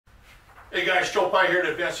Hey guys, Joe Pye here at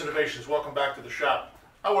Advanced Innovations. Welcome back to the shop.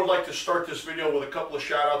 I would like to start this video with a couple of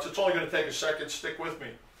shout outs. It's only going to take a second. Stick with me.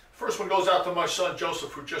 First one goes out to my son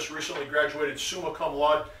Joseph, who just recently graduated summa cum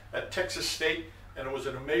laude at Texas State, and it was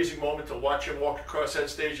an amazing moment to watch him walk across that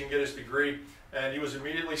stage and get his degree. And he was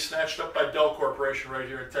immediately snatched up by Dell Corporation right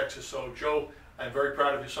here in Texas. So Joe, I'm very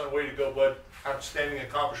proud of you, son. Way to go, bud. Outstanding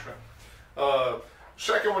accomplishment.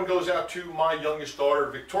 Second one goes out to my youngest daughter,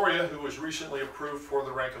 Victoria, who was recently approved for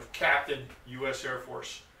the rank of Captain, U.S. Air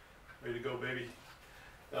Force. Way to go, baby.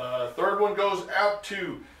 Third one goes out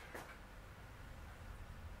to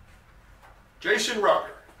Jason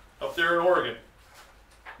Rucker up there in Oregon.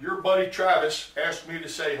 Your buddy Travis asked me to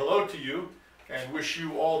say hello to you and wish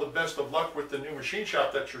you all the best of luck with the new machine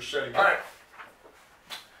shop that you're setting up. All right.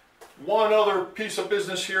 One other piece of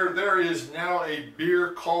business here. There is now a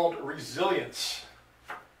beer called Resilience.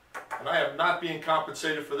 And I am not being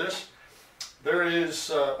compensated for this. There is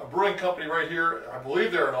a brewing company right here, I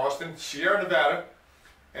believe they're in Austin, Sierra Nevada,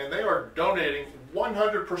 and they are donating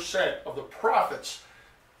 100% of the profits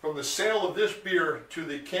from the sale of this beer to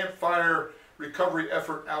the campfire recovery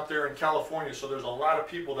effort out there in California. So there's a lot of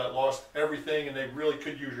people that lost everything and they really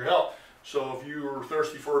could use your help. So if you are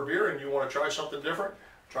thirsty for a beer and you want to try something different,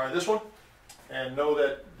 try this one and know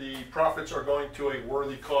that the profits are going to a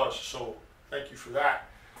worthy cause. So thank you for that.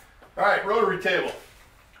 All right, Rotary table.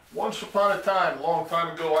 Once upon a time, a long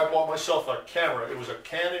time ago, I bought myself a camera. It was a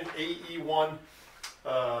Canon AE1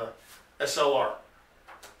 SLR.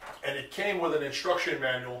 And it came with an instruction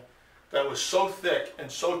manual that was so thick and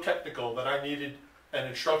so technical that I needed an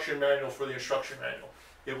instruction manual for the instruction manual.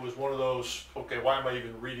 It was one of those, okay, why am I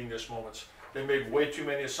even reading this moments? They made way too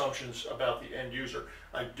many assumptions about the end user.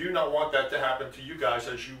 I do not want that to happen to you guys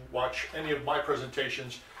as you watch any of my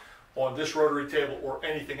presentations on this rotary table or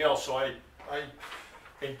anything else. So I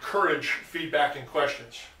encourage feedback and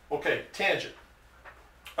questions. Okay, tangent.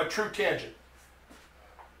 A true tangent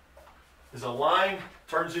is a line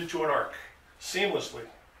turns into an arc seamlessly.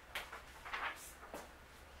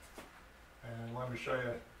 And let me show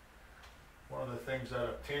you one of the things that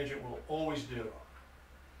a tangent will always do.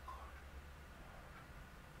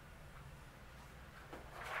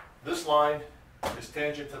 This line is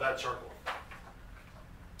tangent to that circle.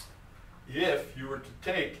 If you were to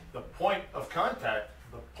take the point of contact,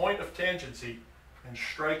 the point of tangency, and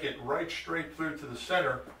strike it right straight through to the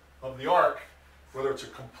center of the arc, whether it's a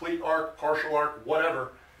complete arc, partial arc,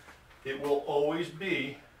 whatever, it will always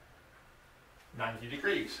be 90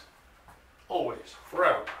 degrees. Always,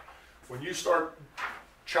 forever. When you start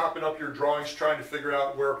chopping up your drawings, trying to figure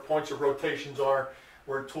out where points of rotations are,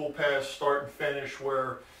 where tool paths start and finish,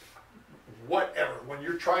 where whatever, when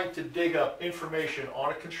you're trying to dig up information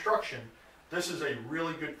on a construction, this is a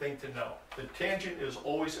really good thing to know. The tangent is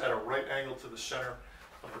always at a right angle to the center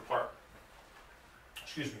of the part.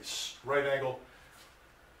 Excuse me, right angle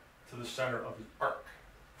to the center of the arc.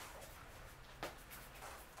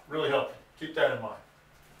 Really helpful. Keep that in mind.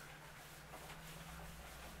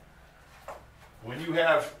 When you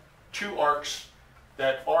have two arcs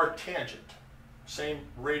that are tangent, same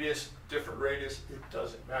radius, different radius, it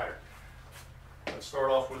doesn't matter. Let's start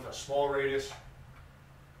off with a small radius.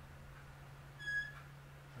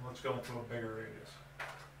 And let's go into a bigger radius.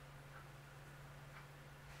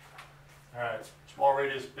 All right, small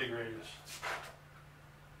radius, big radius.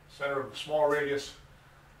 Center of the small radius.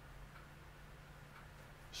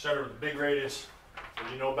 Center of the big radius. What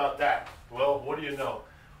do you know about that? Well, what do you know?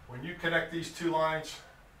 When you connect these two lines,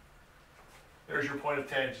 there's your point of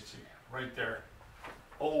tangency, right there.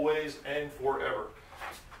 Always and forever.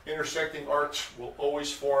 Intersecting arcs will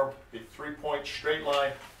always form a three-point straight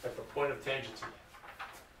line at the point of tangency.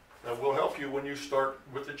 That will help you when you start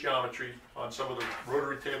with the geometry on some of the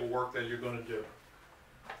rotary table work that you're going to do.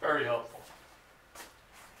 Very helpful.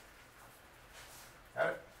 Got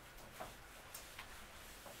it?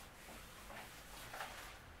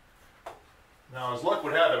 Now, as luck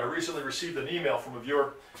would have it, I recently received an email from a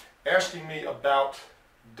viewer asking me about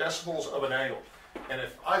decimals of an angle. And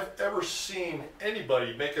if I've ever seen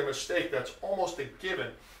anybody make a mistake that's almost a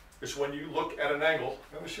given, is when you look at an angle.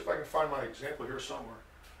 Let me see if I can find my example here somewhere.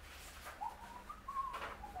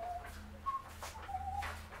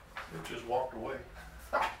 It just walked away.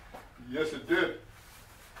 Yes, it did.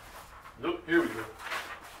 Nope, here we go.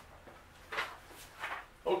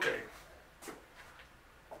 Okay.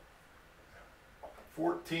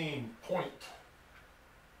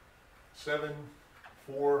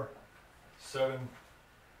 14.747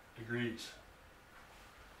 degrees.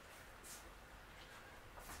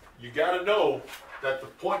 You got to know that the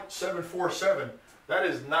 .747 That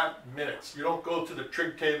is not minutes. You don't go to the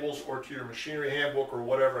trig tables or to your machinery handbook or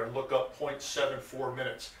whatever and look up 0.74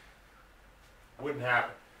 minutes. Wouldn't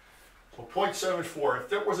happen. So 0.74, if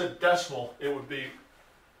there was a decimal, it would be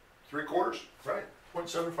 3/4, right?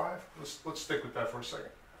 0.75. Let's stick with that for a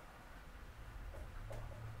second.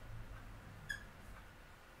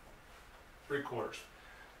 Three-quarters.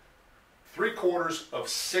 3/4 of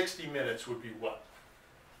 60 minutes would be what?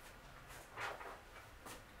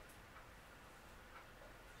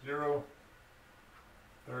 0,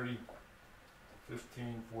 30,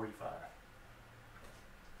 15, 45.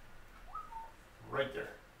 Right there.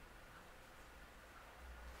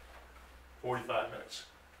 45 minutes.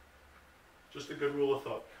 Just a good rule of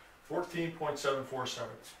thumb. 14.747.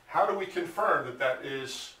 How do we confirm that that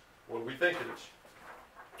is what we think it is?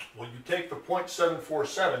 Well, you take the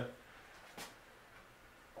 0.747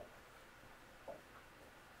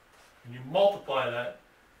 and you multiply that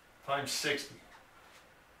times 60.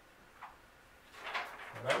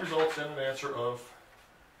 And that results in an answer of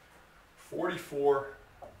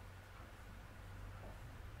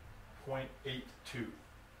 44.82.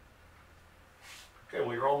 Okay,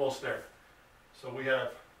 well, you're almost there. So we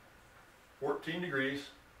have 14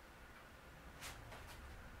 degrees,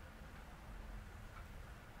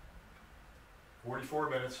 44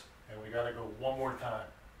 minutes, and we got to go one more time.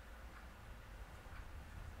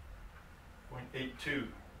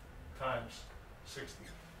 0.82 times 60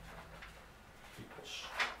 equals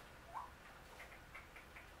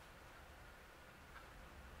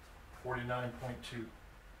 49.2.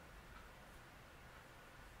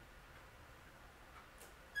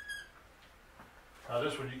 Now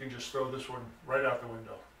this one, you can just throw this one right out the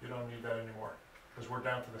window. You don't need that anymore because we're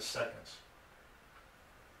down to the seconds.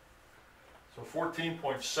 So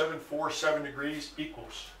 14.747 degrees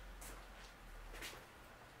equals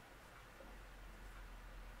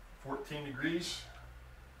 14 degrees,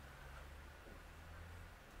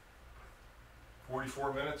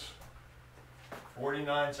 44 minutes,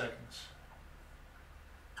 49 seconds.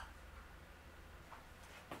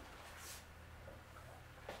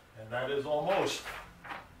 And that is almost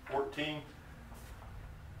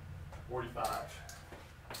 14:45.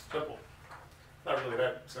 Simple. Not really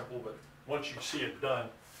that simple, but once you see it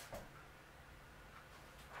done,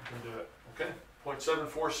 you can do it. Okay?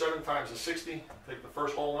 0.747 times the 60. Take the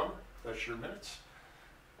first whole number. That's your minutes.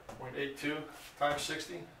 0.82 times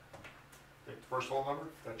 60. Take the first whole number.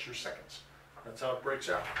 That's your seconds. That's how it breaks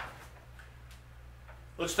out.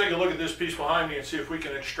 Let's take a look at this piece behind me and see if we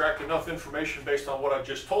can extract enough information based on what I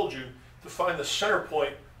just told you to find the center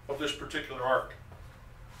point of this particular arc.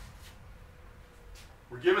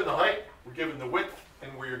 We're given the height, we're given the width,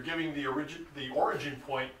 and we are giving the origin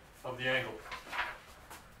point of the angle.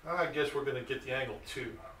 I guess we're going to get the angle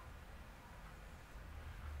too.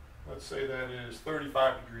 Let's say that is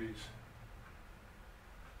 35 degrees.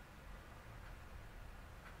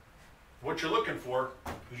 What you're looking for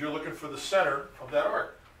is you're looking for the center of that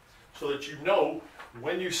arc, so that you know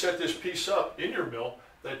when you set this piece up in your mill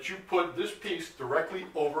that you put this piece directly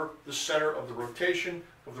over the center of the rotation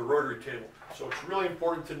of the rotary table. So it's really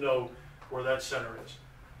important to know where that center is.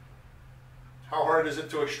 How hard is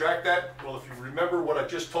it to extract that? Well, if you remember what I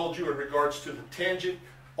just told you in regards to the tangent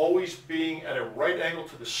always being at a right angle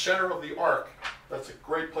to the center of the arc, that's a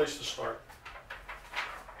great place to start.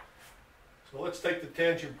 So let's take the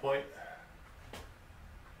tangent point,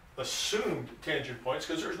 assumed tangent points,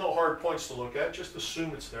 because there's no hard points to look at, just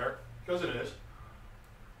assume it's there, because it is.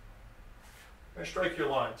 And strike your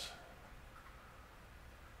lines.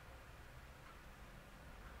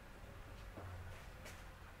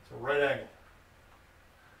 It's a right angle.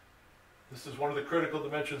 This is one of the critical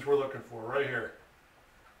dimensions we're looking for, right here.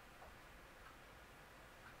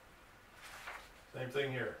 Same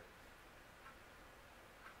thing here.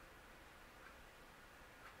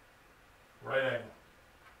 Right angle.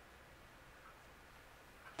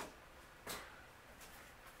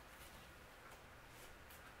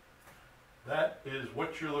 That is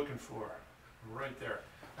what you're looking for, right there.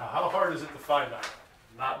 Now, how hard is it to find that?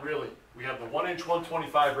 Not really. We have the 1 inch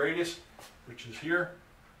 125 radius, which is here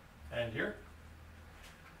and here.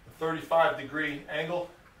 The 35-degree angle,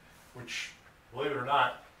 which, believe it or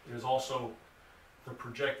not, is also the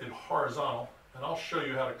projected horizontal. And I'll show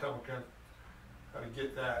you how to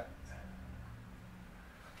get that.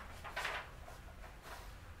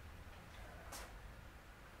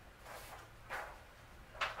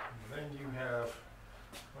 And then you have,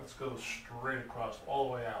 let's go straight across, all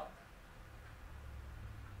the way out.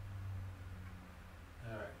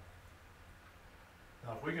 All right.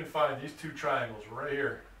 Now if we can find these two triangles right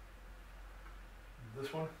here,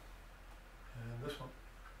 this one and this one,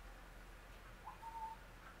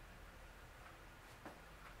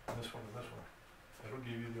 this one and this one. It'll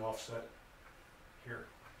give you the offset here.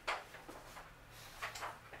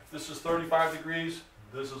 If this is 35 degrees,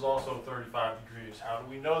 this is also 35 degrees. How do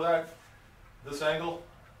we know that? This angle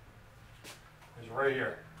is right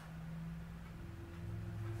here.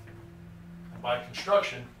 And by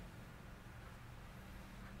construction,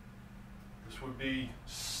 this would be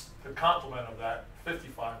the complement of that,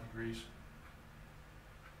 55 degrees.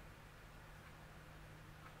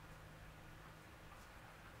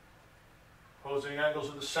 Opposing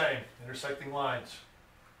angles are the same, intersecting lines.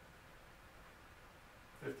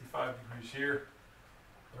 55 degrees here,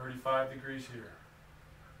 35 degrees here.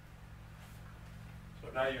 So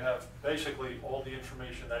now you have basically all the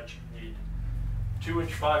information that you need. 2"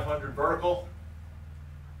 500 vertical.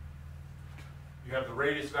 You have the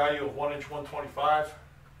radius value of 1" 125.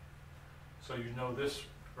 So you know this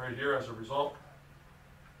right here as a result.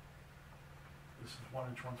 This is 1"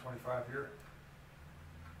 125 here.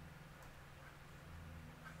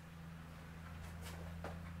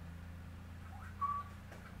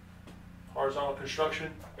 Horizontal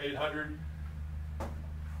construction, 800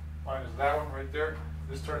 minus that one right there.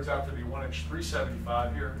 This turns out to be 1"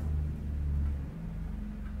 375 here.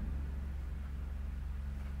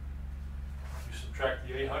 You subtract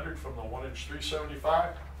the 800 from the 1"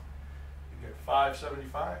 375, you get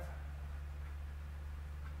 575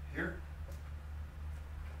 here.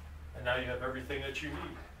 And now you have everything that you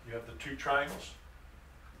need. You have the two triangles,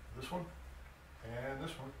 this one and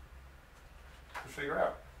this one, to figure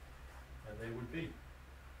out. And they would be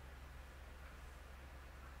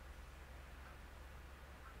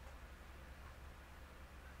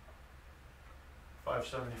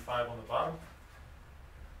 $575 on the bottom,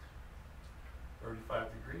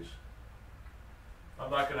 35 degrees.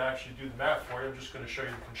 I'm not going to actually do the math for you, I'm just going to show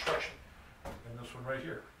you the construction. And this one right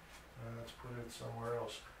here. Let's put it somewhere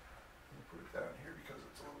else. Let me put it down here because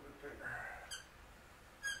it's a little bit bigger.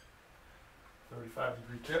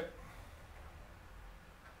 35-degree tip.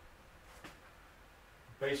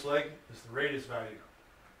 Base leg is the radius value,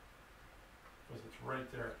 because it's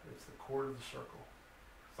right there. It's the chord of the circle.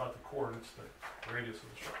 It's not the chord, it's the radius of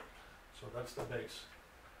the circle. So that's the base.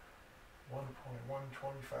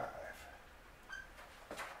 1.125.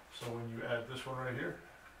 So when you add this one right here,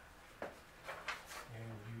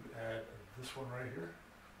 and you add this one right here,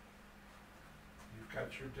 you've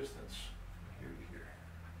got your distance from here to here.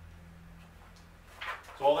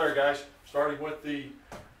 It's all there, guys. Starting with the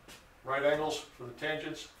right angles for the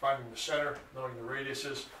tangents, finding the center, knowing the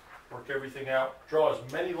radiuses, work everything out. Draw as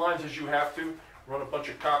many lines as you have to. Run a bunch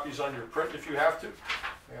of copies on your print if you have to.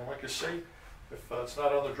 And like I say, if it's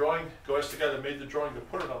not on the drawing, go ask the guy that made the drawing to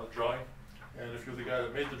put it on the drawing. And if you're the guy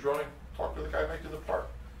that made the drawing, talk to the guy making the part.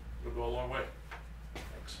 It'll go a long way.